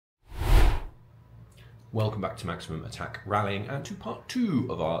Welcome back to Maximum Attack Rallying and to part two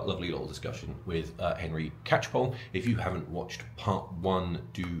of our lovely little discussion with Henry Catchpole. If you haven't watched part one,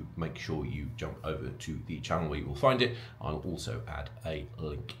 do make sure you jump over to the channel where you will find it. I'll also add a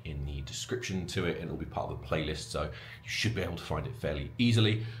link in the description to it and it'll be part of the playlist, so you should be able to find it fairly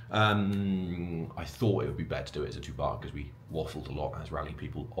easily. I thought it would be better to do it as a two-part because we waffled a lot, as rally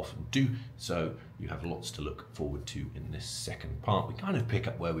people often do, so you have lots to look forward to in this second part. We kind of pick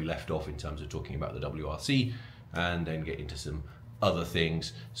up where we left off in terms of talking about the WRC and then get into some other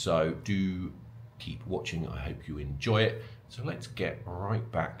things, so do keep watching. I hope you enjoy it. So let's get right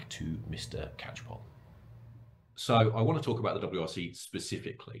back to Mr. Catchpole. So I want to talk about the WRC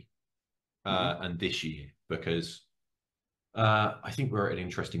specifically and this year, because I think we're at an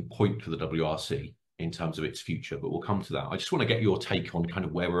interesting point for the WRC in terms of its future, but we'll come to that. I just want to get your take on kind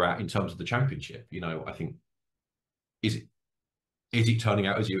of where we're at in terms of the championship. You know, I think, is it turning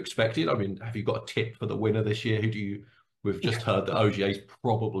out as you expected? I mean, have you got a tip for the winner this year? We've just heard that OGA is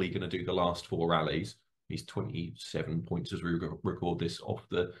probably going to do the last four rallies. He's 27 points as we record this off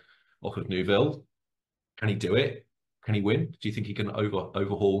of Neuville. Can he do it? Can he win? Do you think he can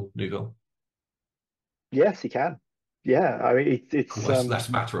overhaul Neuville? Yes, he can. Yeah, I mean Well, that's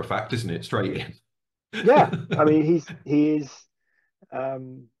matter of fact, isn't it? Straight in. yeah, I mean he is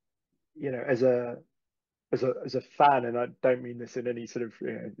you know, as a fan, and I don't mean this in any sort of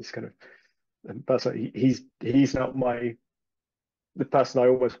this kind of person. He's not the person I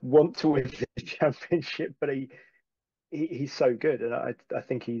almost want to win the championship, but he's so good, and I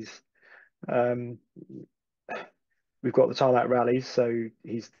think he's um we've got the tarmac rallies, so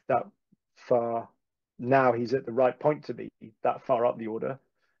he's that far now. He's at the right point to be that far up the order.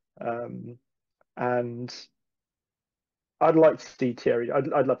 And I'd like to see Thierry. I'd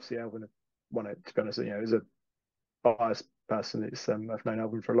love to see Elvin won it. To be honest, as a biased person, I've known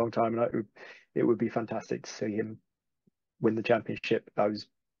Elvin for a long time, and it would be fantastic to see him win the championship. I was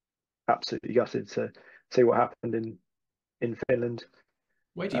absolutely gutted to see what happened in Finland.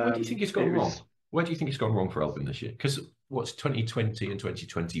 Where do you think it's gone wrong? Where do you think it's gone wrong for Elvin this year? Because what's 2020 and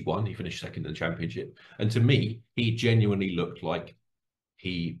 2021, he finished second in the championship, and to me, he genuinely looked like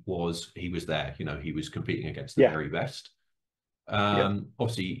he was there. You know, he was competing against the very best.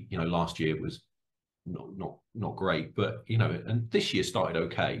 Obviously, last year was not great, but and this year started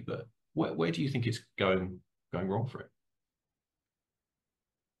okay. But where do you think it's going wrong for it?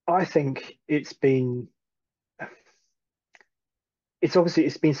 I think it's been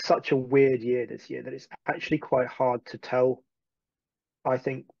such a weird year this year that it's actually quite hard to tell, I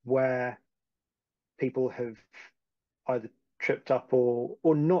think, where people have either tripped up or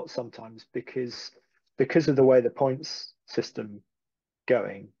not sometimes, because of the way the points system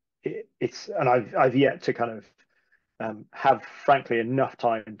going. And I've yet to kind of have, frankly, enough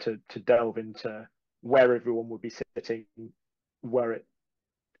time to delve into where everyone would be sitting, were it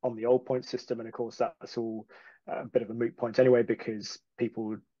on the old point system, and of course that's all a bit of a moot point anyway, because people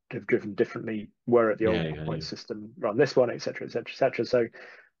would have driven differently were it the old point system run this one, etc., etc., etc. So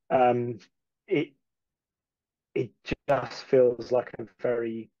it just feels like a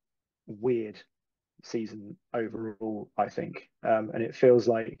very weird season overall, I think, and it feels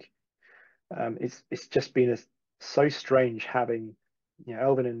like it's just been so strange having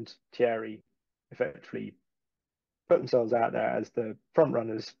Elvin and Thierry effectively put themselves out there as the front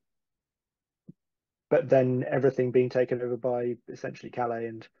runners, but then everything being taken over by essentially Calais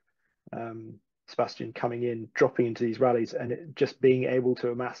and Sebastian coming in, dropping into these rallies, and it just being able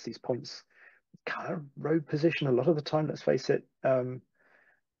to amass these points, kind of road position a lot of the time, let's face it. And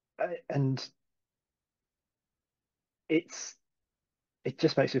it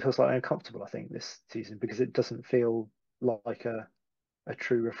just makes me feel slightly uncomfortable, I think, this season, because it doesn't feel like a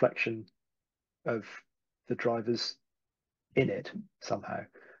true reflection of the drivers in it somehow.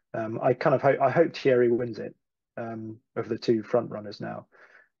 I hope Thierry wins it of the two front runners now,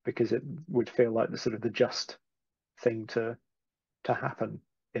 because it would feel like the just thing to happen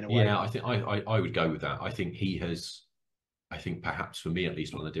in a way. Yeah, I think I would go with that. I think I think perhaps for me at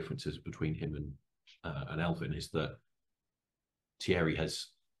least, one of the differences between him and Elvin is that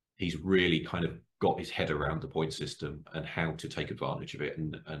he's really kind of got his head around the point system and how to take advantage of it.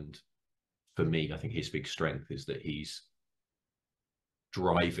 And for me, I think his big strength is that he's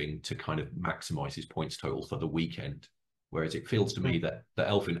driving to kind of maximize his points total for the weekend. Whereas it feels to me that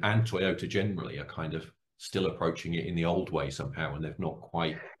Elvin and Toyota generally are kind of still approaching it in the old way somehow, and they've not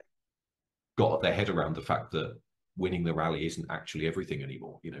quite got their head around the fact that winning the rally isn't actually everything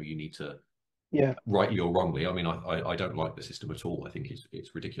anymore. You need to, rightly or wrongly. I mean, I don't like the system at all. I think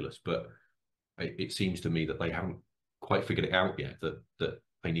it's ridiculous, but it seems to me that they haven't quite figured it out yet. That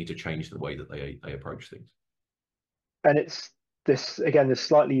they need to change the way that they approach things. And it's this again, this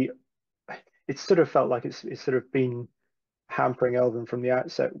slightly. It's sort of felt like it's sort of been hampering Elven from the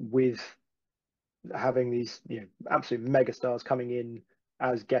outset with having these absolute megastars coming in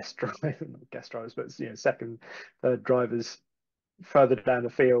as guest drivers, not guest drivers, but second, third drivers further down the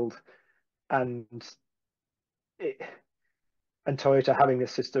field, and it, and Toyota having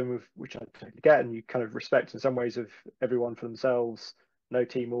this system of which I totally get and you kind of respect in some ways of everyone for themselves, no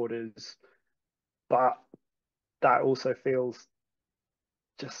team orders, but that also feels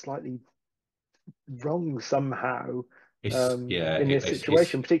just slightly wrong somehow It's yeah, in this it's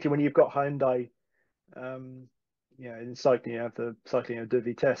situation, particularly when you've got Hyundai. Um, in cycling, you have the cycling of de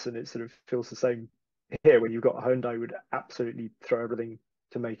vitesse, and it sort of feels the same here when you've got Hyundai would absolutely throw everything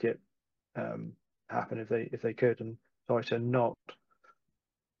to make it happen if they could, and Toyota not.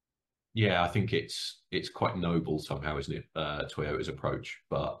 yeah, I think it's quite noble somehow, isn't it? Toyota's approach,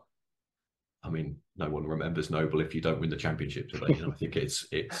 but I mean, no one remembers noble if you don't win the championship today. I think it's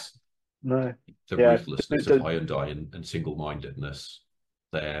No, the yeah, ruthlessness of Hyundai and single-mindedness.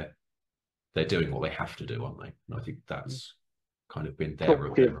 They're doing what they have to do, aren't they? And I think that's kind of been their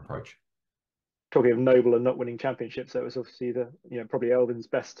talking of approach. talking of noble and not winning championships, that was obviously the probably Elvin's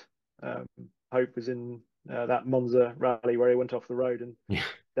best um, hope was in that Monza rally where he went off the road and Yeah,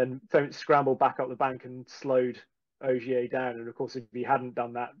 then scrambled back up the bank and slowed Ogier down. And of course, if he hadn't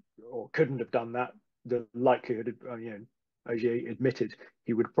done that or couldn't have done that, the likelihood, Ogier admitted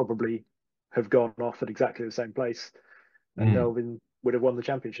he would probably have gone off at exactly the same place, and mm. Elvin would have won the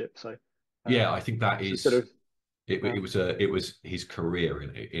championship. So, Yeah, I think that it's a sort is of it. uh, It was his career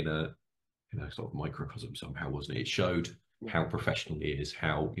in a sort of microcosm somehow, wasn't it? It showed yeah, how professional he is,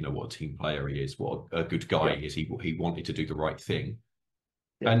 how what a team player he is, what a good guy yeah, he is. He wanted to do the right thing,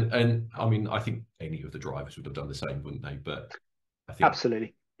 yeah, and I mean, I think any of the drivers would have done the same, wouldn't they? But I think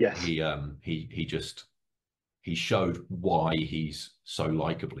absolutely, yes, he showed why he's so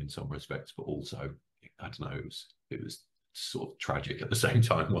likable in some respects, but also I don't know, it was sort of tragic at the same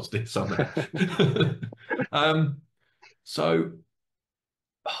time, wasn't it? Somehow. So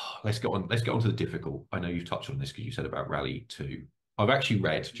let's go on. Let's get on to the difficult. I know you've touched on this because you said about Rally 2. I've actually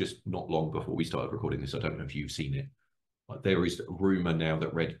read just not long before we started recording this. I don't know if you've seen it. But there is a rumor now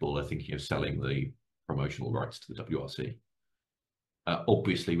that Red Bull are thinking of selling the promotional rights to the WRC.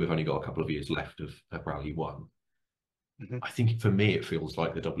 Obviously, we've only got a couple of years left of Rally 1. hmm I think for me, it feels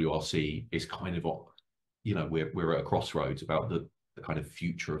like the WRC is kind of, we're at a crossroads about the kind of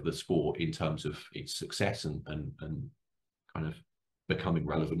future of the sport in terms of its success and kind of becoming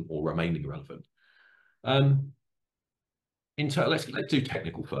relevant or remaining relevant. Um, let's do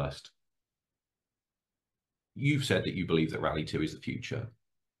technical first. You've said that you believe that Rally 2 is the future.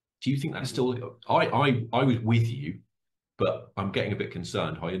 Do you think that's hmm still? I was with you, but I'm getting a bit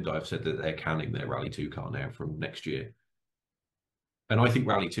concerned. Hyundai have said that they're canning their Rally 2 car now from next year. And I think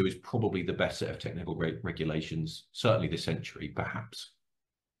Rally 2 is probably the best set of technical regulations, certainly this century, perhaps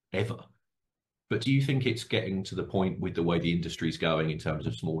ever. But do you think it's getting to the point with the way the industry's going in terms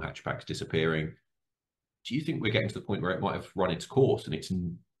of small hatchbacks disappearing? Do you think we're getting to the point where it might have run its course and it's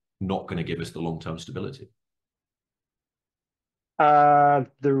not going to give us the long-term stability?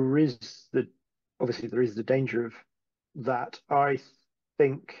 there is the obviously there is the danger of that.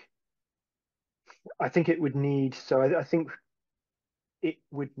 Think I think it would need so I think it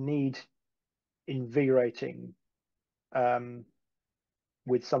would need invigorating um,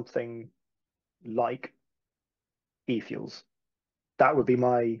 with something like e-fuels. That would be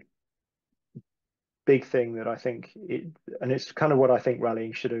my big thing that I think it, and it's kind of what I think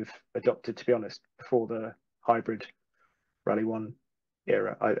rallying should have adopted, to be honest, before the hybrid Rally One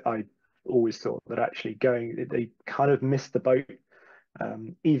era. I always thought that actually they kind of missed the boat.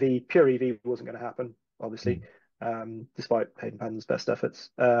 Pure EV wasn't going to happen, obviously, Mm. despite Hayden Paddon's best efforts.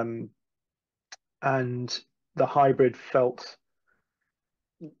 And the hybrid felt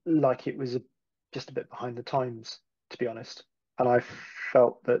like it was just a bit behind the times, to be honest. And I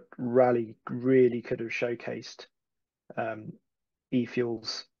felt that Rally really could have showcased um,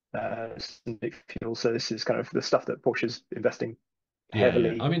 e-fuels, synthetic fuels. So this is kind of the stuff that Porsche's investing Yeah.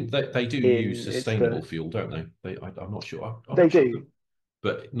 heavily I mean, they do use in. It's sustainable the fuel, don't they? I'm not sure. I'm they not sure, do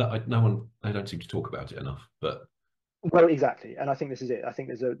but no one. They don't seem to talk about it enough. But well exactly, and I think this is it. I think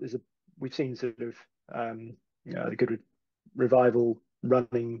there's a we've seen sort of a good revival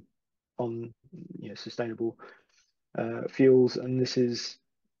running on sustainable fuels, and this is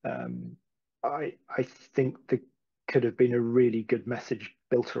um, I think there could have been a really good message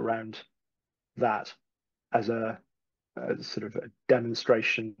built around that as a sort of a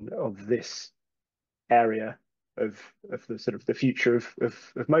demonstration of this area of the sort of the future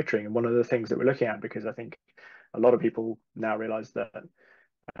of motoring, and one of the things that we're looking at, because I think a lot of people now realize that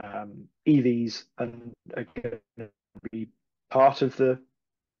EVs are going to be part of the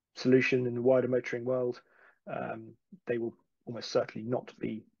solution in the wider motoring world. They will almost certainly not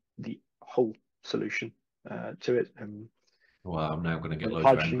be the whole solution to it. Well, I'm now going to get loads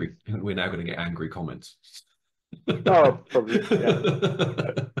of Hydrogen. angry. We're now going to get angry comments. Oh, probably,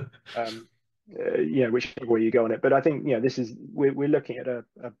 yeah. Whichever way you go on it. But I think, this is we're looking at a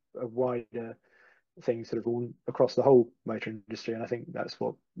wider thing, sort of all across the whole motor industry, and I think that's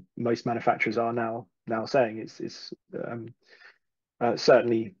what most manufacturers are now saying. It's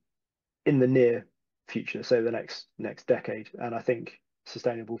certainly in the near future, so the next decade, and I think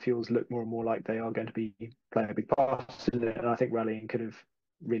sustainable fuels look more and more like they are going to be playing a big part in it. And I think rallying could have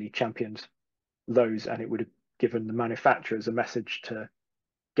really championed those, and it would have given the manufacturers a message to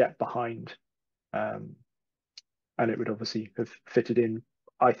get behind. And it would obviously have fitted in,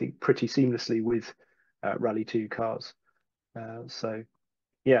 I think, pretty seamlessly with Rally 2 cars. So,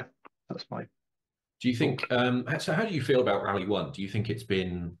 yeah, that's my. Do you think? So, how do you feel about Rally 1? Do you think it's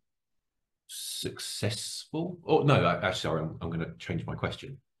been successful? Or no, sorry, I'm going to change my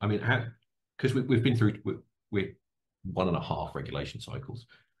question. I mean, because we've been through we're 1.5 regulation cycles.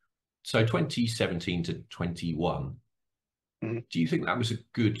 So 2017 to 21. Do you think that was a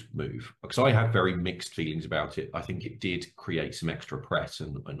good move? Because I had very mixed feelings about it. I think it did create some extra press,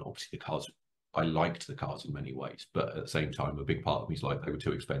 and obviously the cars, I liked the cars in many ways, but at the same time, a big part of me is like they were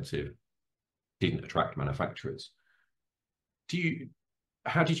too expensive, didn't attract manufacturers.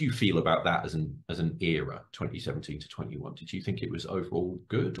 How did you feel about that as an era, 2017 to 21? Did you think it was overall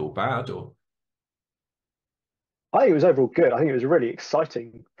good or bad, or? I think it was overall good. I think it was really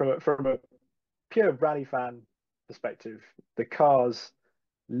exciting from a pure rally fan perspective. The cars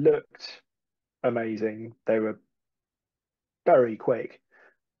looked amazing. They were very quick,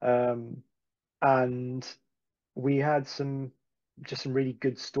 and we had some really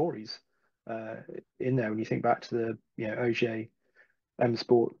good stories in there. When you think back to the OJ M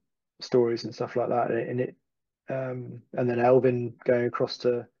Sport stories and stuff like that, and then Elvin going across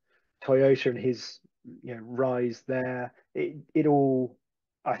to Toyota and his rise there. It all,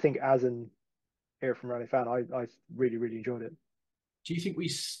 I think, as an era from rally fan, I really enjoyed it. Do you think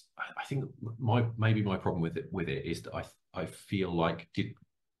I think maybe my problem with it is that I feel like the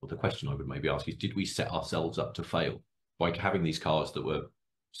question I would maybe ask is, did we set ourselves up to fail by having these cars that were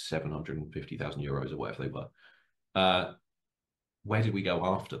 750,000 euros or whatever they were? Where did we go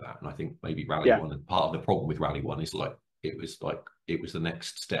after that? And I think maybe Rally One, and part of the problem with Rally One is it was the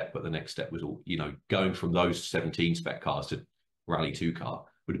next step, but the next step was all, going from those 17 spec cars to Rally 2 car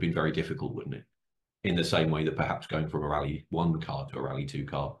would have been very difficult, wouldn't it? In the same way that perhaps going from a Rally 1 car to a Rally 2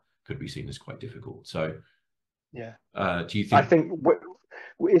 car could be seen as quite difficult. So, yeah, do you think? I think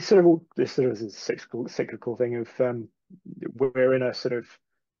it's sort of all this sort of cyclical thing of we're in a sort of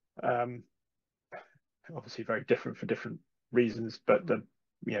obviously very different for different reasons, but the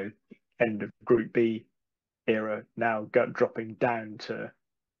end of Group B era now dropping down to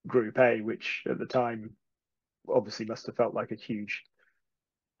Group A, which at the time obviously must have felt like a huge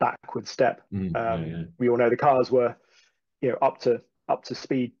backward step. Yeah. We all know the cars were up to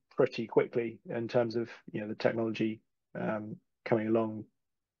speed pretty quickly in terms of the technology coming along,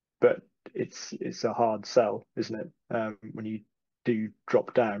 but it's a hard sell, isn't it, when you do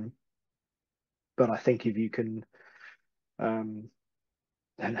drop down. But I think if you can, and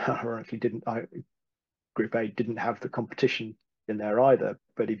ironically Group A didn't have the competition in there either,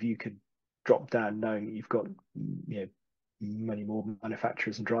 but if you could drop down knowing that you've got many more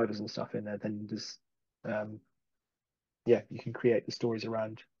manufacturers and drivers and stuff in there, then there's you can create the stories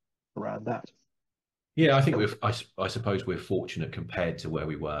around that. Yeah, I think I suppose we're fortunate compared to where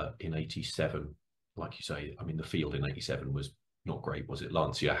we were in '87. Like you say, I mean, the field in '87 was not great, was it?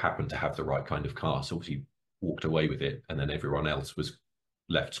 Lancia happened to have the right kind of car, so obviously walked away with it, and then everyone else was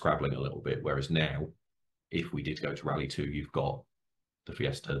left scrabbling a little bit. Whereas now, if we did go to Rally 2, you've got the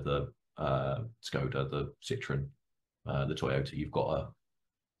Fiesta, the Skoda, the Citroen, the Toyota. You've got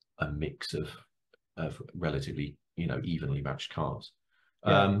a mix of relatively evenly matched cars.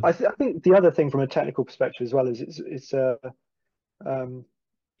 Yeah, I think the other thing from a technical perspective as well is it's again,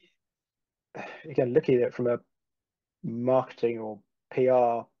 looking at it from a marketing or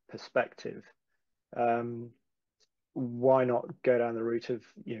PR perspective, why not go down the route of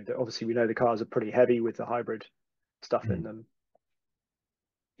obviously we know the cars are pretty heavy with the hybrid stuff in them.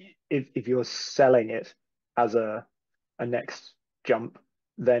 If you're selling it as a next jump,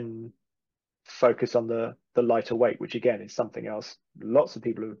 then focus on the lighter weight, which again is something else lots of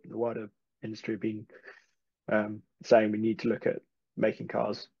people in the wider industry have been saying we need to look at making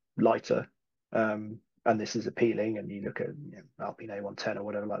cars lighter, and this is appealing. And you look at Alpine A110 or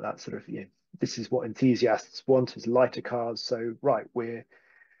whatever like that, sort of, this is what enthusiasts want, is lighter cars. So right, we're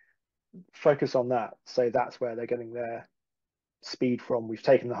focus on that. So that's where they're getting their speed from. We've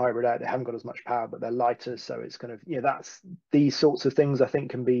taken the hybrid out; they haven't got as much power, but they're lighter. So it's kind of, that's these sorts of things I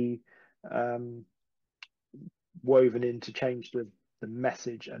think can be woven in to change the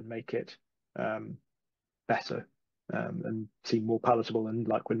message and make it better, and seem more palatable, and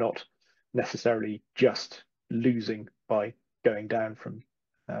like we're not necessarily just losing by going down from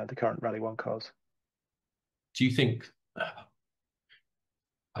the current Rally 1 cars. Do you think?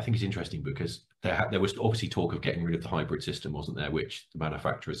 I think it's interesting because there was obviously talk of getting rid of the hybrid system, wasn't there, which the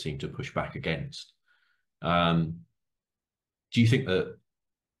manufacturers seemed to push back against. Do you think that?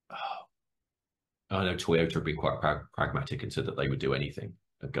 I know Toyota have been quite pragmatic and said that they would do anything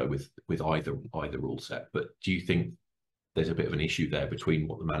and go with either rule set. But do you think there's a bit of an issue there between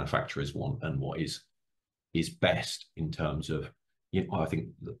what the manufacturers want and what is best in terms of? I think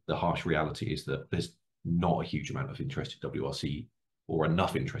the harsh reality is that there's not a huge amount of interest in WRC, or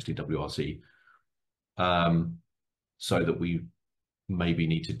enough interest in WRC, so that we maybe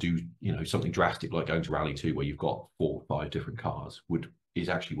need to do something drastic like going to Rally 2, where you've got 4 or 5 different cars, is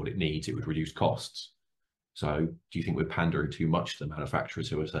actually what it needs. It would reduce costs. So do you think we're pandering too much to the manufacturers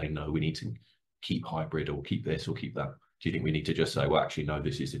who are saying, no, we need to keep hybrid or keep this or keep that? Do you think we need to just say, well, actually, no,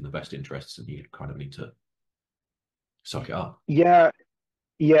 this is in the best interests, and you kind of need to suck it up? Yeah,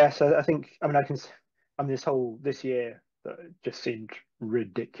 yeah. So I think, this year just seemed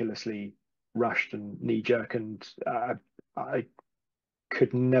ridiculously rushed and knee jerk, and I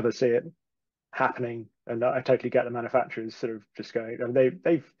could never see it happening. And I totally get the manufacturers sort of just going. I mean,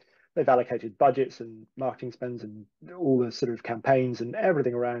 they've allocated budgets and marketing spends and all the sort of campaigns and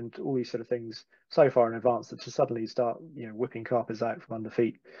everything around all these sort of things so far in advance, that to suddenly start whipping carpets out from under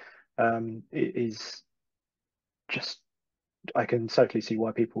feet, it is just, I can totally see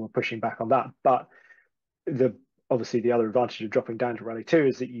why people were pushing back on that. But obviously the other advantage of dropping down to Rally 2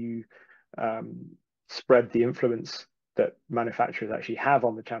 is that you spread the influence that manufacturers actually have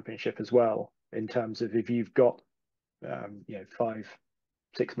on the championship as well, in terms of, if you've got 5,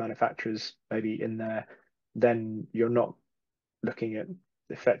 6 manufacturers maybe in there, then you're not looking at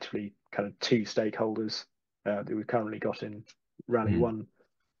effectively kind of 2 stakeholders that we've currently got in Rally 1,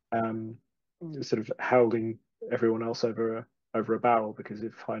 sort of holding everyone else over a barrel. Because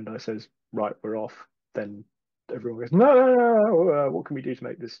if Hyundai says, right, we're off, then everyone goes, no, no, no, what can we do to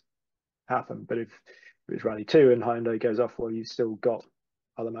make this happen? But if it's Rally 2 and Hyundai goes off, well, you've still got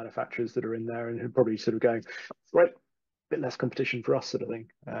other manufacturers that are in there and who are probably sort of going, right, a bit less competition for us, sort of thing.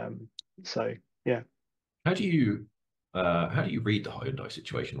 So yeah. How do you read the Hyundai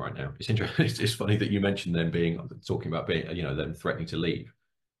situation right now? It's interesting. It's funny that you mentioned them talking about being, them threatening to leave,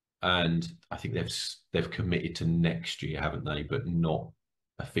 and I think they've committed to next year, haven't they? But not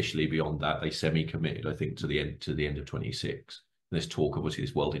officially beyond that. They semi-committed, I think, to the end of 26. There's talk, obviously,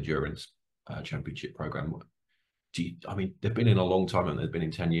 this World Endurance Championship program. They've been in a long time, and they've been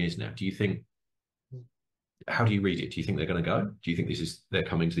in 10 years now. Do you think? How do you read it? Do you think they're going to go? Do you think they're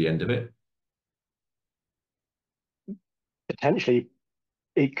coming to the end of it? Potentially,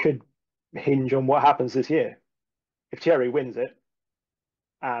 it could hinge on what happens this year. If Thierry wins it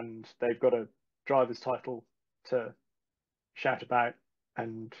and they've got a driver's title to shout about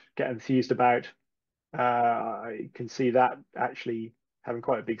and get enthused about, I can see that actually having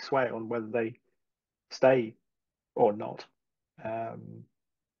quite a big sway on whether they stay or not. Other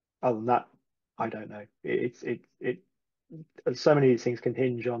than that, I don't know. So many of these things can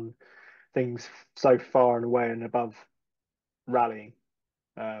hinge on things so far and away and above rallying,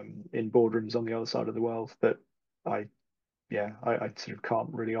 in boardrooms on the other side of the world, that I sort of can't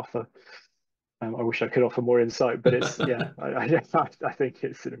really offer. I wish I could offer more insight, but it's I think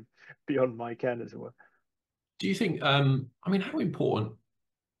it's sort of beyond my ken, as it were. Do you think? How important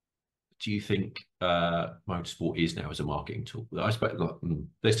do you think motorsport is now as a marketing tool? I suppose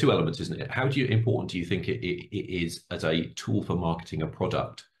there's 2 elements, isn't it? How important do you think it is as a tool for marketing a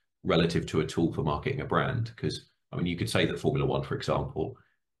product relative to a tool for marketing a brand? Because you could say that Formula One, for example,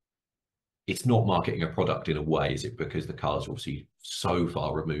 it's not marketing a product in a way, is it? Because the car's obviously so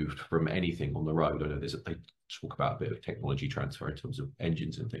far removed from anything on the road. I know they talk about a bit of technology transfer in terms of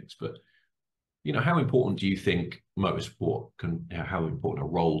engines and things, but how important do you think motorsport how important a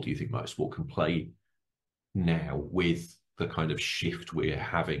role do you think motorsport can play now, with the kind of shift we're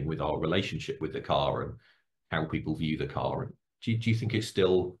having with our relationship with the car and how people view the car? And do you think it's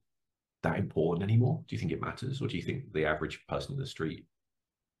still that important anymore? Do you think it matters, or do you think the average person in the street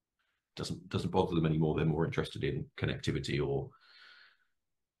doesn't bother them anymore. They're more interested in connectivity or,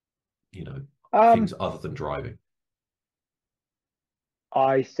 you know, things Um, other than driving.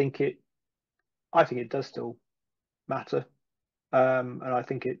 I think it I think it does still matter. And I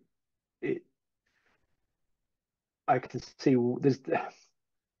think it I can see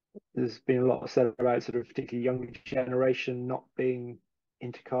there's been a lot said about sort of particularly younger generation not being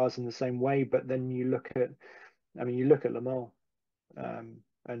into cars in the same way, but then you look at Le Mans,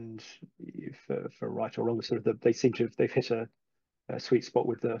 and for right or wrong, sort of they seem to have they've hit a sweet spot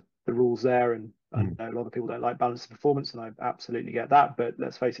with the rules there. And I Mm. know a lot of people don't like balance of performance, and I absolutely get that. But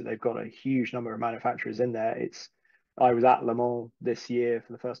let's face it, they've got a huge number of manufacturers in there. I was at Le Mans this year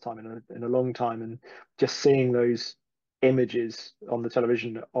for the first time in a long time, and just seeing those images on the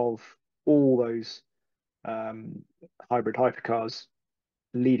television of all those um, hybrid hypercars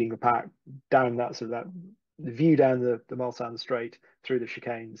leading the pack down that sort of that the view down the Mulsanne Straight through the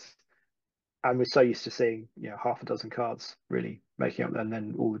chicanes, and we're so used to seeing half a dozen cars really making up, and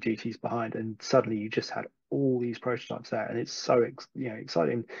then all the GTs behind, and suddenly you just had all these prototypes there, and it's so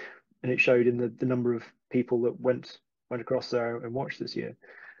exciting, and it showed in the number of people that went across there and watched this year.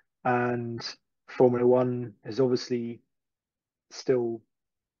 And Formula One is obviously still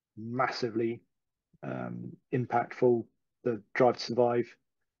massively impactful. The Drive to Survive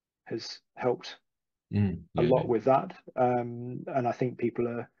has helped a Yeah, lot with that, and I think people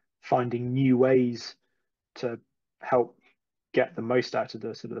are finding new ways to help get the most out of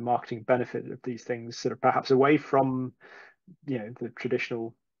the sort of the marketing benefit of these things, sort of perhaps away from the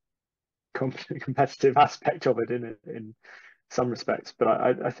traditional competitive aspect of it in some respects. But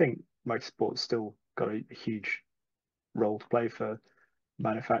I think motorsport's still got a huge role to play for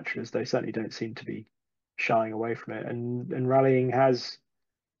manufacturers. They certainly don't seem to be shying away from it, and rallying has,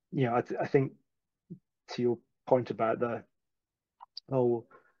 I think, to your point about the whole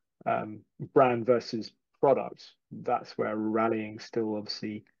brand versus product, that's where rallying still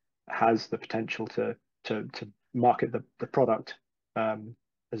obviously has the potential to market the product,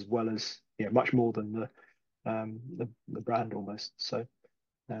 as well as much more than the brand almost. So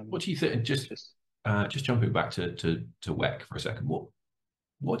what do you think? it's just Just jumping back to WEC for a second.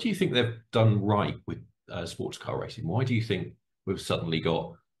 What do you think they've done right with sports car racing? Why do you think we've suddenly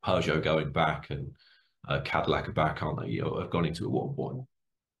got Peugeot going back and Cadillac are back, aren't they? Have gone into it.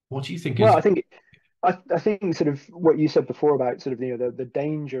 What do you think well, is? I think sort of what you said before about sort of the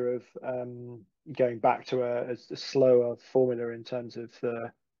danger of going back to a slower formula in terms of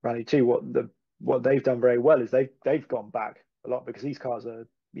the Rally 2. What they've done very well is they've gone back a lot, because these cars are,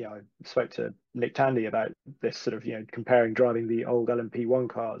 I spoke to Nick Tandy about this sort of comparing driving the old LMP1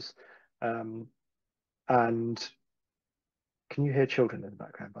 cars, um, and can you hear children in the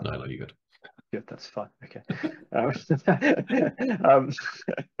background, by the No, way? no, you're good. Good, that's fine. Okay. Um, um,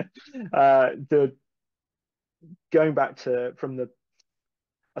 the going back to from the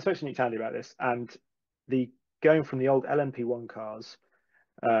I spoke to Nick Tandy about this, and the going from the old LMP1 cars,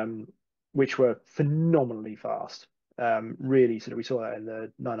 um, which were phenomenally fast. Really, sort of, we saw that in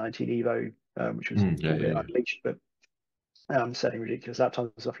the 919 Evo, which was Yeah, yeah, albeit yeah. unleashed, but setting ridiculous lap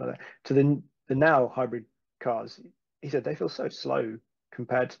times and stuff like that. To the now hybrid cars, he said they feel so slow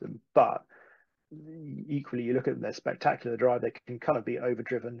compared to them, but equally, you look at them, they're spectacular drive. They can kind of be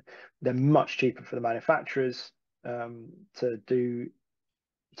overdriven. They're much cheaper for the manufacturers to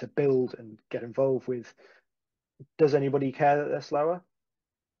build and get involved with. Does anybody care that they're slower,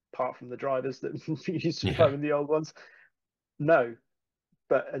 apart from the drivers that used to Yeah. drive in the old ones? No,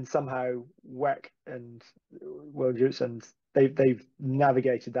 and somehow WEC and World Youth, and they've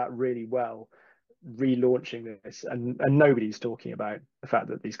navigated that really well, relaunching this, and nobody's talking about the fact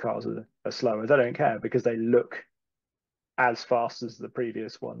that these cars are slower. They don't care because they look as fast as the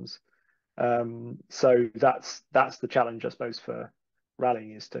previous ones. So that's the challenge, I suppose, for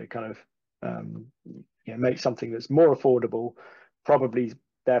rallying, is to kind of make something that's more affordable, probably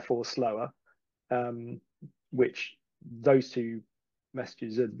therefore slower, um, which those two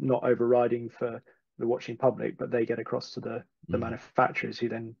messages are not overriding for the watching public, but they get across to the Mm. manufacturers, who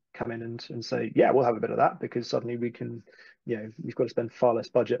then come in and say, yeah, we'll have a bit of that, because suddenly we can, we've got to spend far less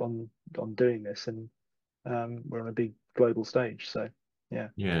budget on doing this, and we're on a big global stage. So yeah.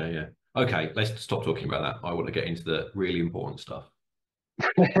 Yeah, yeah. Okay, let's stop talking about that. I want to get into the really important stuff.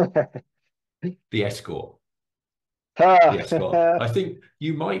 The Escort. The Escort. I think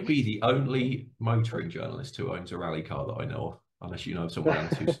you might be the only motoring journalist who owns a rally car that I know of, unless you know of someone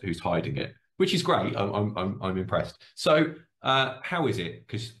else who's hiding it, which is great. I'm impressed. So, how is it?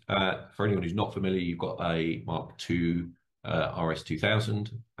 Because for anyone who's not familiar, you've got a Mark II RS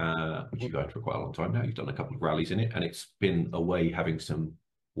 2000, which you've owned for quite a long time now. You've done a couple of rallies in it, and it's been away having some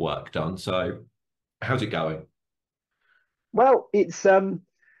work done. So how's it going? Well, it's uh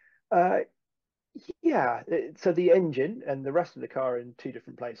yeah, so the engine and the rest of the car are in two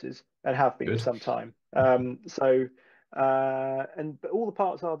different places and have been for Good. some time. But all the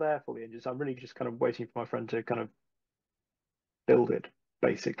parts are there for the engine. So I'm really just kind of waiting for my friend to kind of build it,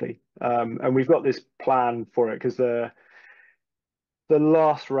 basically. And we've got this plan for it because the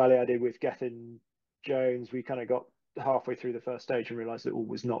last rally I did with Gethin Jones, we kind of got halfway through the first stage and realized that all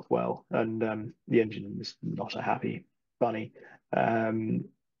was not well, and the engine was not a happy bunny. Um,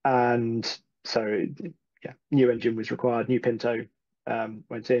 and so, yeah, new engine was required, new Pinto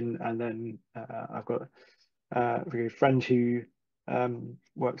went in, and then I've got a friend who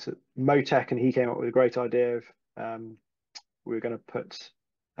works at Motec, and he came up with a great idea of we were going to put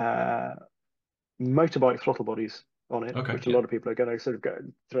uh, motorbike throttle bodies on it, Okay. which a Yeah. lot of people are going to sort of go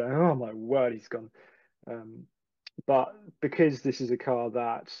through. Oh my word, he's gone. Um, but because this is a car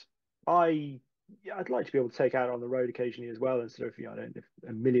that I yeah, I'd like to be able to take out on the road occasionally as well, instead of I don't live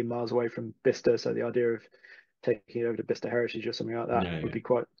a million miles away from Bicester, so the idea of taking it over to Bicester Heritage or something like that Yeah. would Yeah. be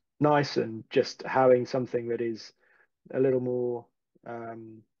quite nice, and just having something that is a little more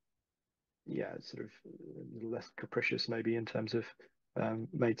um, yeah, sort of a little less capricious maybe in terms of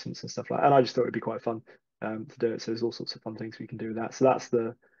maintenance and stuff like that. And I just thought it'd be quite fun to do it. So there's all sorts of fun things we can do with that. So that's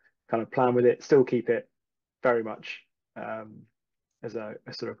the kind of plan with it. Still keep it very much as a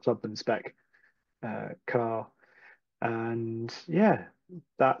sort of club and spec car. And yeah,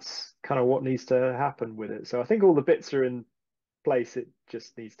 that's kind of what needs to happen with it. So I think all the bits are in place. It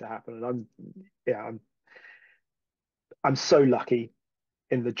just needs to happen. And yeah, I'm so lucky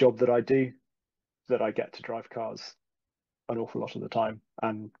in the job that I do that I get to drive cars an awful lot of the time,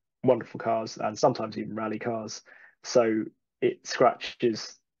 and wonderful cars, and sometimes even rally cars. So it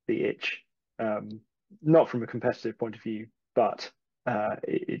scratches the itch, um, not from a competitive point of view, but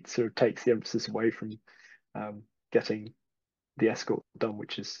it sort of takes the emphasis away from getting the Escort done,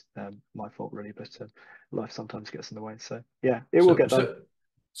 which is my fault really, but life sometimes gets in the way. So yeah, it will So get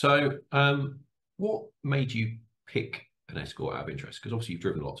done. what made you pick an Escort out of interest? Because obviously you've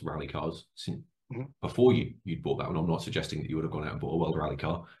driven lots of rally cars since Mhm. before you'd bought that one. I'm not suggesting that you would have gone out and bought a world rally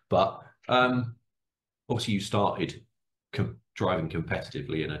car, but obviously you started driving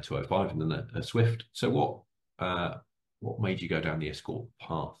competitively in a 205 and then a Swift. So what made you go down the Escort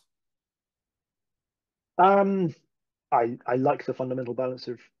path? Um, I like the fundamental balance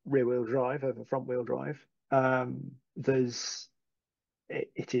of rear wheel drive over front wheel drive. There's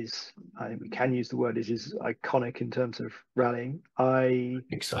it is, I think we can use the word, it is iconic in terms of rallying. I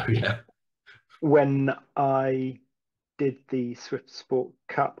think so, yeah. When I did the Swift Sport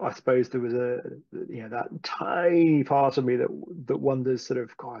Cup, I suppose there was that tiny part of me that wonders sort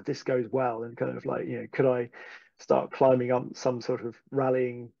of, God, this goes well, and kind of like, could I start climbing up some sort of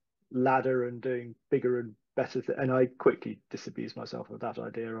rallying ladder and doing bigger and better and I quickly disabused myself of that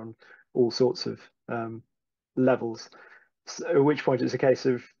idea on all sorts of levels. So, at which point it's a case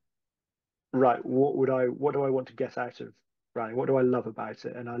of, right, what do I want to get out of rallying? What do I love about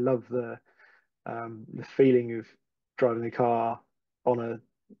it? And I love the feeling of driving the car on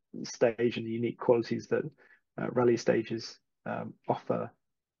a stage and the unique qualities that rally stages offer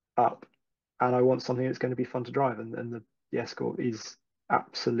up. And I want something that's going to be fun to drive, and the Escort is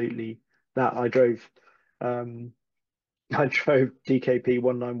absolutely that. Um, I drove DKP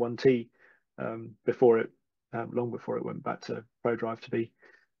 191T before it, long before it went back to Pro Drive to be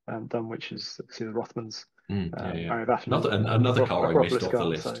done, which is obviously the Rothmans, Yeah, yeah. Mario Vatanen Another car I missed Acropolis off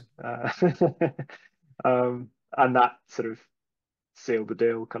the car. So, list. and that sort of sealed the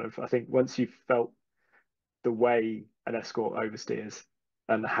deal. Kind of, I think once you've felt the way an Escort oversteers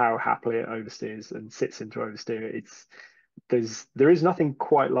and how happily it oversteers and sits into oversteer, there is nothing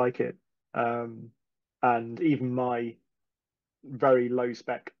quite like it. Um, and even my very low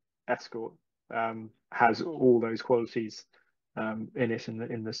spec Escort has all those qualities in it,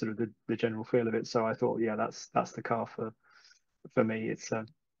 in the sort of the general feel of it. So I thought, yeah, that's the car for me. It's a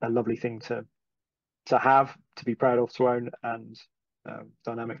lovely thing to have, to be proud of, to own, and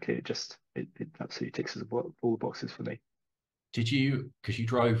dynamically, it absolutely ticks all the boxes for me. Did you, because you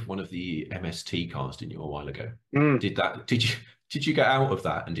drove one of the MST cars, didn't you, a while ago? Mm. Did you get out of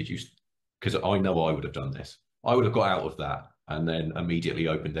that and did you, because I know I would have done this. I would have got out of that and then immediately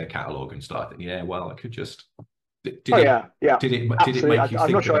opened their catalog and started thinking, yeah, well, I could just did Oh it yeah, yeah, did it absolutely. make you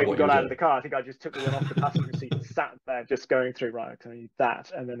I'm not think sure I about even what you got were out of the doing? car. I think I just took the one off the passenger seat and sat there, just going through, right, I need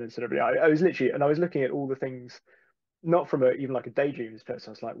that, and then sort of, I was literally, and I was looking at all the things, not from even like a daydream perspective.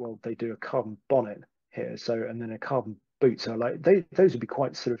 I was like, well, they do a carbon bonnet here, so, and then a carbon boots are like those would be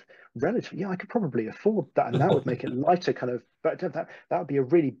quite sort of relative. Yeah, I could probably afford that, and that would make it lighter, kind of. But that would be a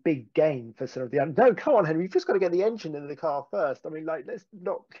really big gain for sort of the. No, come on, Henry, you've just got to get the engine into the car first. I mean, like, let's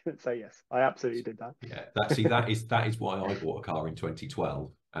not say yes. I absolutely did that. Yeah, that is why I bought a car in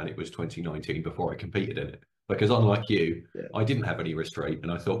 2012 and it was 2019 before I competed in it. Because unlike you, Yeah, I didn't have any restraint,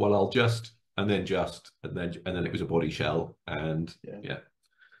 and I thought, well, I'll just and then it was a body shell, and yeah, yeah,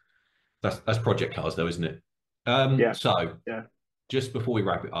 that's project cars though, isn't it? yeah, So yeah. just before we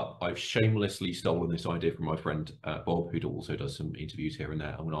wrap it up, I've shamelessly stolen this idea from my friend Bob, who also does some interviews here and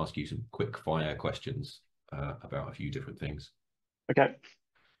there. I'm going to ask you some quick fire questions about a few different things. Okay.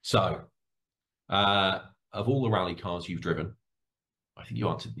 So, of all the rally cars you've driven, I think you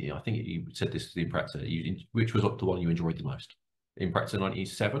answered. Yeah, I think you said this to the Impreza. Which was the one you enjoyed the most? Impreza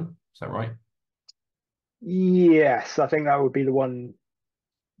 97. Is that right? Yes, I think that would be the one.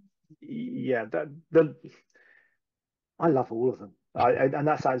 Yeah, I love all of them. And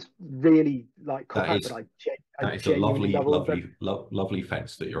that sounds really like cop That out, but is I that is a genuinely lovely, love all of them. lovely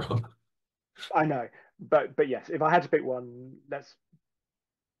fence that you're on. I know, but yes, if I had to pick one, let's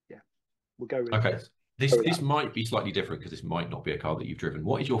yeah, we'll Okay, go with this that. might be slightly different because this might not be a car that you've driven.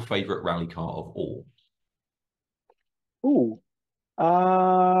 What is your favourite rally car of all? Ooh,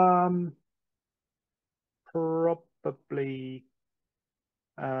 um, probably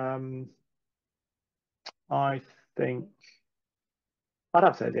um, I think I'd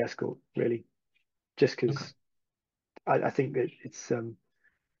have to say the Escort, really, just Okay. because I think that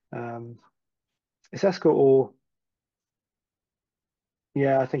um it's Escort or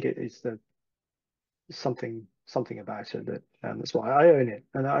yeah, I think it's the something about it that that's why I own it,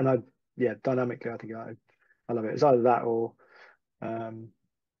 and I yeah, dynamically, I think I love it. It's either that or um,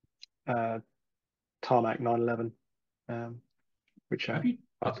 uh, Tarmac 911, um, which Have you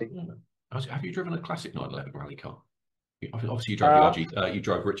I think. have you driven a classic 911 rally car? Obviously, you drove the Uh, RG. You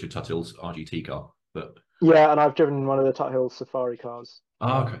drove Richard Tuttill's RGT car, but yeah, and I've driven one of the Tut Hill Safari cars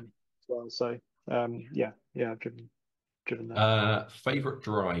okay. as well. So yeah, I've driven that. Favorite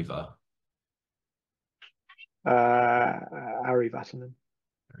driver. Harry Vatanen.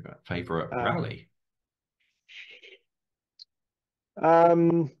 Favorite Um, rally.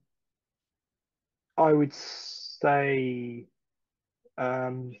 um, I would say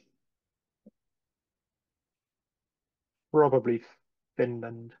um, probably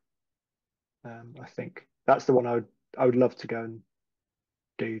Finland. I think that's the one I would love to go and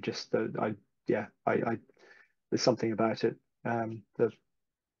do. Just the I yeah I there's something about it. The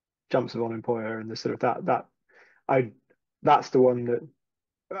jumps of on Empoyer and the sort of that I that's the one that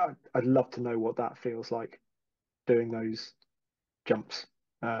I'd love to know what that feels like doing those jumps.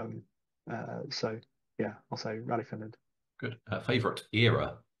 Um, so yeah, I'll say Rally Finland. Good. Favorite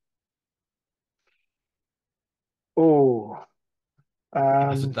era. Oh,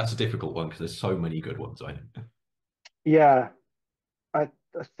 um, That's a difficult one because there's so many good ones. I think. yeah, I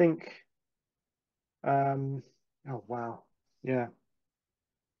think. Um, oh wow, yeah.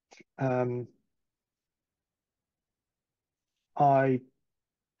 Um, I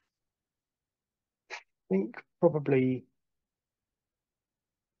think probably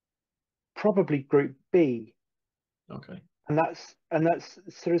Group B, Okay. and that's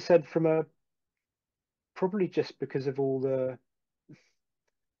sort of said from a probably just because of all the.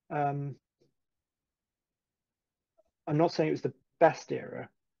 Um, I'm not saying it was the best era,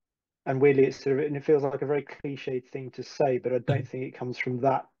 and weirdly, it's sort of and it feels like a very cliched thing to say, but I don't think it comes from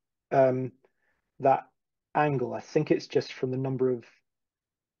um, that angle. I think it's just from the number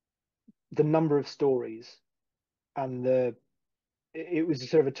of stories and the it was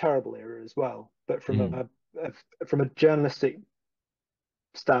sort of a terrible era as well, but Mm. from a journalistic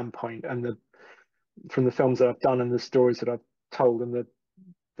standpoint and the from the films that I've done and the stories that I've told and the,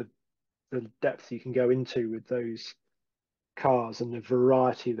 the depth you can go into with those cars and the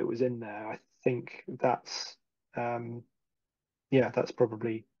variety that was in there, I think um, that's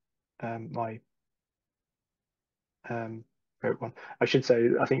probably my um, favorite one. I should say,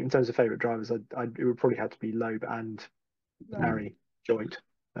 I think in terms of favorite drivers, it would probably have to be Loeb and Mm. Ari joint,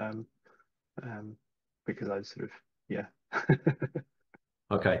 um, um, because I sort of yeah.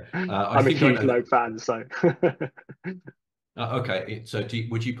 Okay. I I'm a think I huge know that. Loeb fan, so Okay. So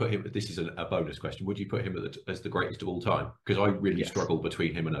would you put him? This is a bonus question. Would you put him as the greatest of all time? Because I really yes, struggle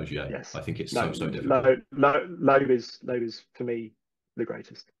between him and Ogier. yes. I think it's No, so difficult. Loeb is for me the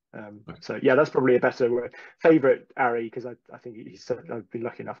greatest. Okay. So yeah, that's probably a better word. Favorite Ari because I think I've been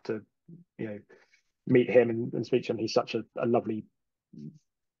lucky enough to meet him and speak to him. He's such a lovely,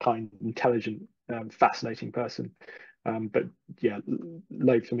 kind, intelligent, fascinating person. But yeah,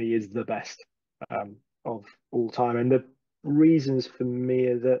 Loeb for me is the best of all time. And reasons for me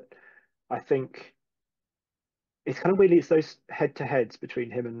are that I think it's kind of weirdly it's those head to heads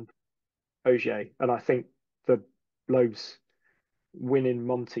between him and Ogier, and I think the Lobes winning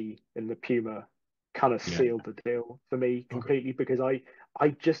Monty in the Puma kind of Yeah. sealed the deal for me Okay. completely because I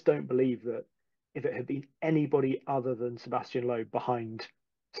just don't believe that if it had been anybody other than Sebastian Loeb behind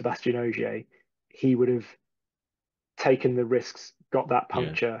Sebastian Ogier, he would have taken the risks, got that Yeah.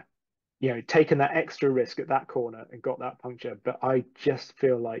 puncture, taken that extra risk at that corner and got that puncture. But I just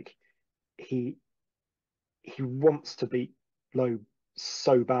feel like he he wants to beat Loeb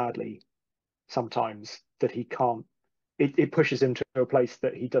so badly sometimes that he can't. It pushes him to a place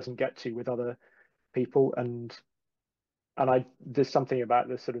that he doesn't get to with other people, and I there's something about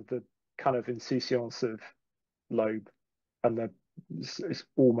the sort of the kind of insouciance of Loeb and the it's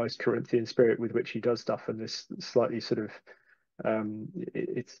almost Corinthian spirit with which he does stuff, and this slightly sort of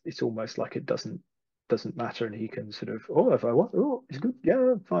it's almost like it doesn't matter, and he can sort of if I want it's good,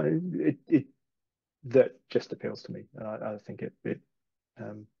 yeah, fine. It that just appeals to me, and I think it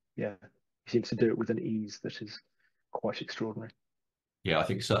yeah, he seems to do it with an ease that is quite extraordinary. Yeah, I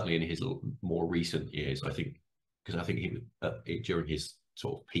think certainly in his more recent years, I think because I think during his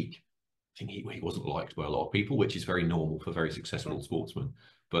sort of peak, I think he wasn't liked by a lot of people, which is very normal for very successful Mm, sportsmen.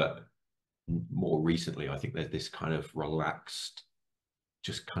 But more recently, I think there's this kind of relaxed,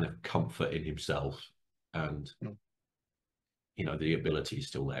 just kind of comfort in himself, and mm. the ability is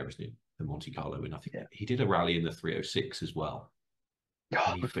still there, isn't it? The Monte Carlo, and I think Yeah. he did a rally in the 306 as well, and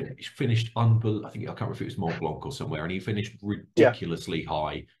Oh, he finished unbelievable. I think I can't remember if it was Mont Blanc or somewhere, and he finished yeah, ridiculously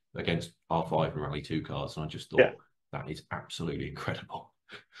high against R5 and Rally 2 cars, and I just yeah, thought that is absolutely incredible.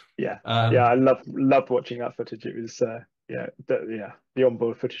 yeah, yeah. Um, I loved watching that footage. It was the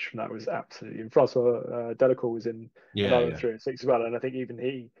onboard footage from that was absolutely. And Francois Delacour was in yeah, another yeah, 306 as well, and I think even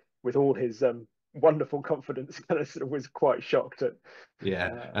he, with all his wonderful confidence, kind of sort of was quite shocked at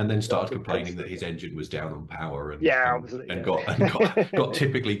yeah, and then started the complaining pace that that. his engine was down on power, and Yeah, and obviously, and yeah, got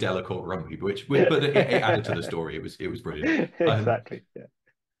typically Delacour grumpy, but it added to the story. It was brilliant. exactly. Yeah.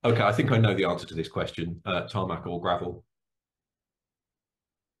 Okay, I think I know the answer to this question. Tarmac or gravel?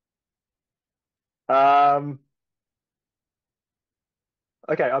 Um,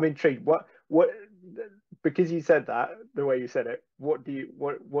 okay, I'm intrigued. What because you said that the way you said it, what do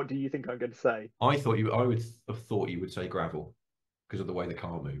you think I'm going to say? I would have thought you would say gravel because of the way the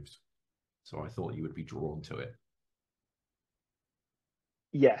car moves. So I thought you would be drawn to it.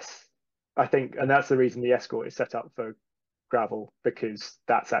 Yes, I think, and that's the reason the Escort is set up for gravel because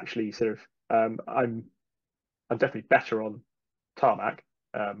that's actually sort of I'm definitely better on tarmac.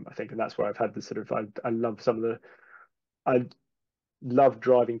 I think, and that's where I've had the sort of I love some of the I love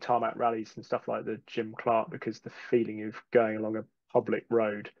driving tarmac rallies and stuff like the Jim Clark because the feeling of going along a public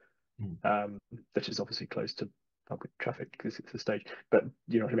road Mm. um, that is obviously close to public traffic because it's a stage, but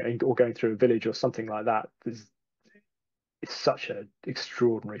you know what I mean, or going through a village or something like that. It's such an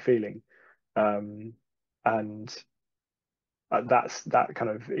extraordinary feeling, um, and that's that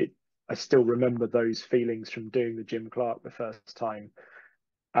kind of it. I still remember those feelings from doing the Jim Clark the first time,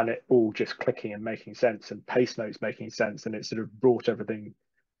 and it all just clicking and making sense, and pace notes making sense, and it sort of brought everything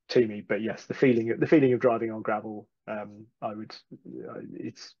to me. But yes, the feeling of driving on gravel, I would,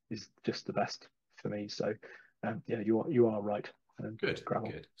 it's is just the best for me. So, yeah, you are right. Good, Gravel.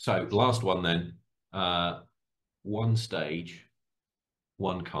 good. So last one then. Uh, one stage,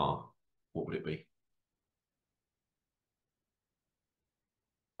 one car. What would it be?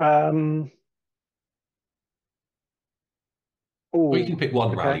 Um. Well, you can Oh. pick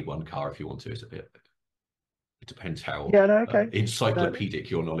one rally, Okay. one car if you want to. It depends how Yeah. No. Okay. No. encyclopedic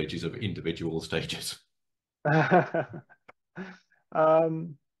your knowledge is of individual stages.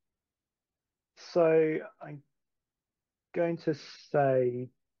 um. So I'm going to say,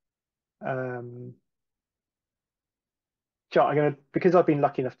 um, I'm going to because I've been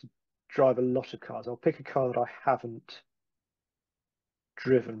lucky enough to drive a lot of cars. I'll pick a car that I haven't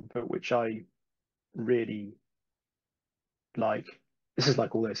driven, but which I really like. This is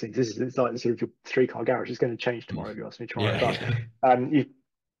like all those things. It's like sort of your three-car garage is going to change tomorrow if you ask me tomorrow. Yeah, But yeah. you've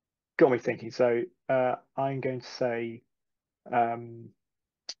got me thinking. So I'm going to say um,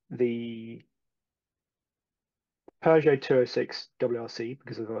 the Peugeot 206 WRC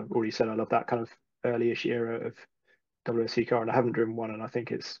because as I've already said I love that kind of early-ish era of WRC car, and I haven't driven one, and I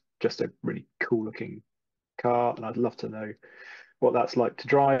think it's just a really cool-looking car, and I'd love to know what that's like to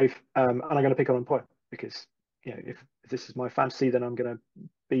drive. And I'm going to pick on point because if this is my fantasy, then I'm going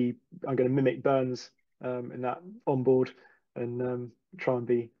to mimic Burns in that onboard and try and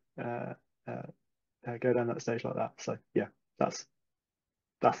be uh, uh, go down that stage like that. So yeah, that's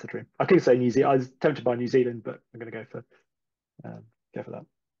that's the dream. I could say New Zealand. I was tempted by New Zealand, but I'm going to go for go for that.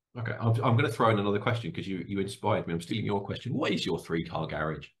 Okay, I'm going to throw in another question because you inspired me. I'm stealing your question. What is your three-car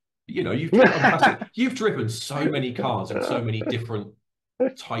garage? You know, I'm fascinated. You've driven so many cars and so many different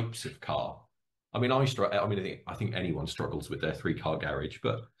types of car. I mean, I think anyone struggles with their three-car garage,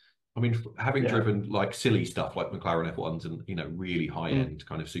 but I mean, having Yeah. driven like silly stuff like McLaren F1s and really Mm. high-end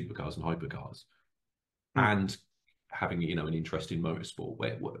kind of supercars and hypercars, Mm. and having an interest in motorsport,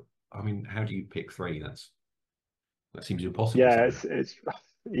 I mean, how do you pick three? That seems impossible to Yeah, me. it's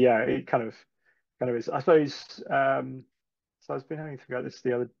yeah, it kind of is. I suppose so I was been having to think about this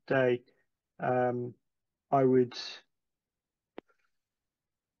the other day. Um I would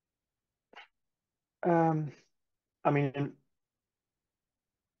um I mean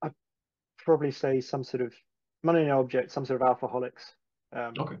I'd probably say some sort of money object, some sort of alcoholics,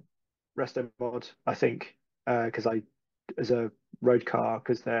 um Okay. resto mod, I think, because I as a road car,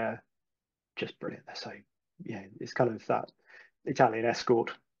 because they're just brilliant. They're so, yeah, it's kind of that Italian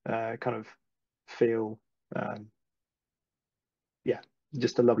Escort kind of feel. Um, yeah,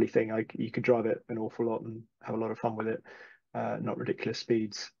 just a lovely thing. You could drive it an awful lot and have a lot of fun with it. Not ridiculous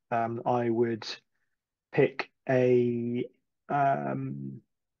speeds. I would pick a. Um,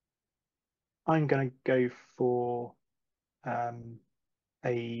 I'm going to go for um,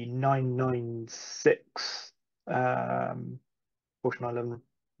 a 996 Porsche 911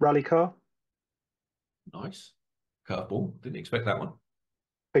 rally car, Nice. Curveball. Didn't expect that one.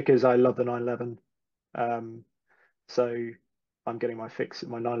 because I love the 911. So I'm getting my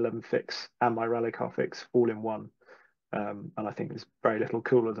 911 fix and my rally car fix all in one. And I think there's very little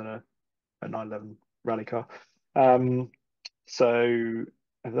cooler than a 911 rally car. Um, so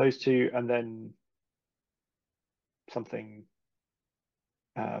of those two, and then something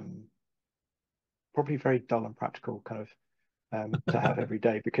um, probably very dull and practical, kind of to have every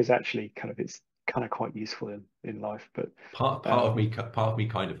day, because actually kind of it's kind of quite useful in life. But Part um, of me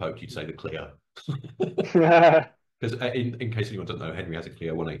kind of hoped you'd say the Clio. Because in case anyone doesn't know, Henry has a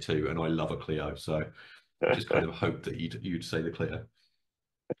Clio 182 and I love a Clio, so I just kind of hoped that you'd say the Clio.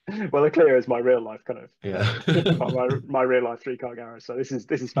 well, the Clio is my real life kind of Yeah. my real life three-car garage. So this is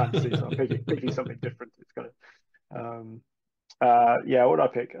fantasy. So I'm picking something different. It's kind of yeah. What would I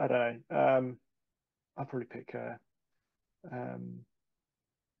pick? I don't know. I'll probably pick um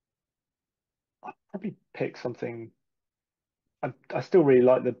I'll probably pick something. I still really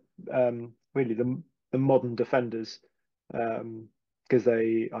like really the modern Defenders, because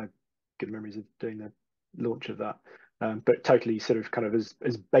they I have good memories of doing the launch of that, but totally sort of kind of as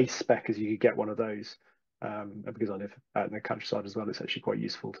base spec as you could get one of those, and because I live out in the countryside as well, it's actually quite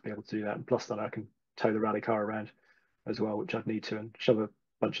useful to be able to do that, and plus that I can tow the rally car around as well, which I'd need to, and shove a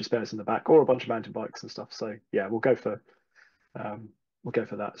bunch of spares in the back or a bunch of mountain bikes and stuff. So yeah, um, we'll go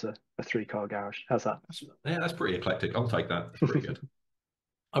for that as a three-car garage. How's that? That's pretty eclectic. I'll take that. That's pretty good.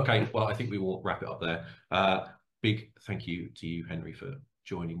 Okay, well, I think we will wrap it up there. Big thank you to you, Henry, for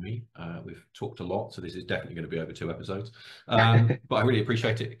joining me. We've talked a lot, so this is definitely going to be over 2 episodes. But I really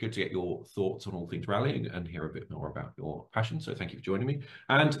appreciate it. Good to get your thoughts on all things rallying and hear a bit more about your passion. So thank you for joining me.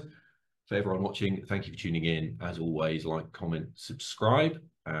 And for everyone watching, thank you for tuning in. As always, like, comment, subscribe,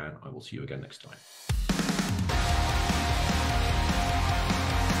 and I will see you again next time.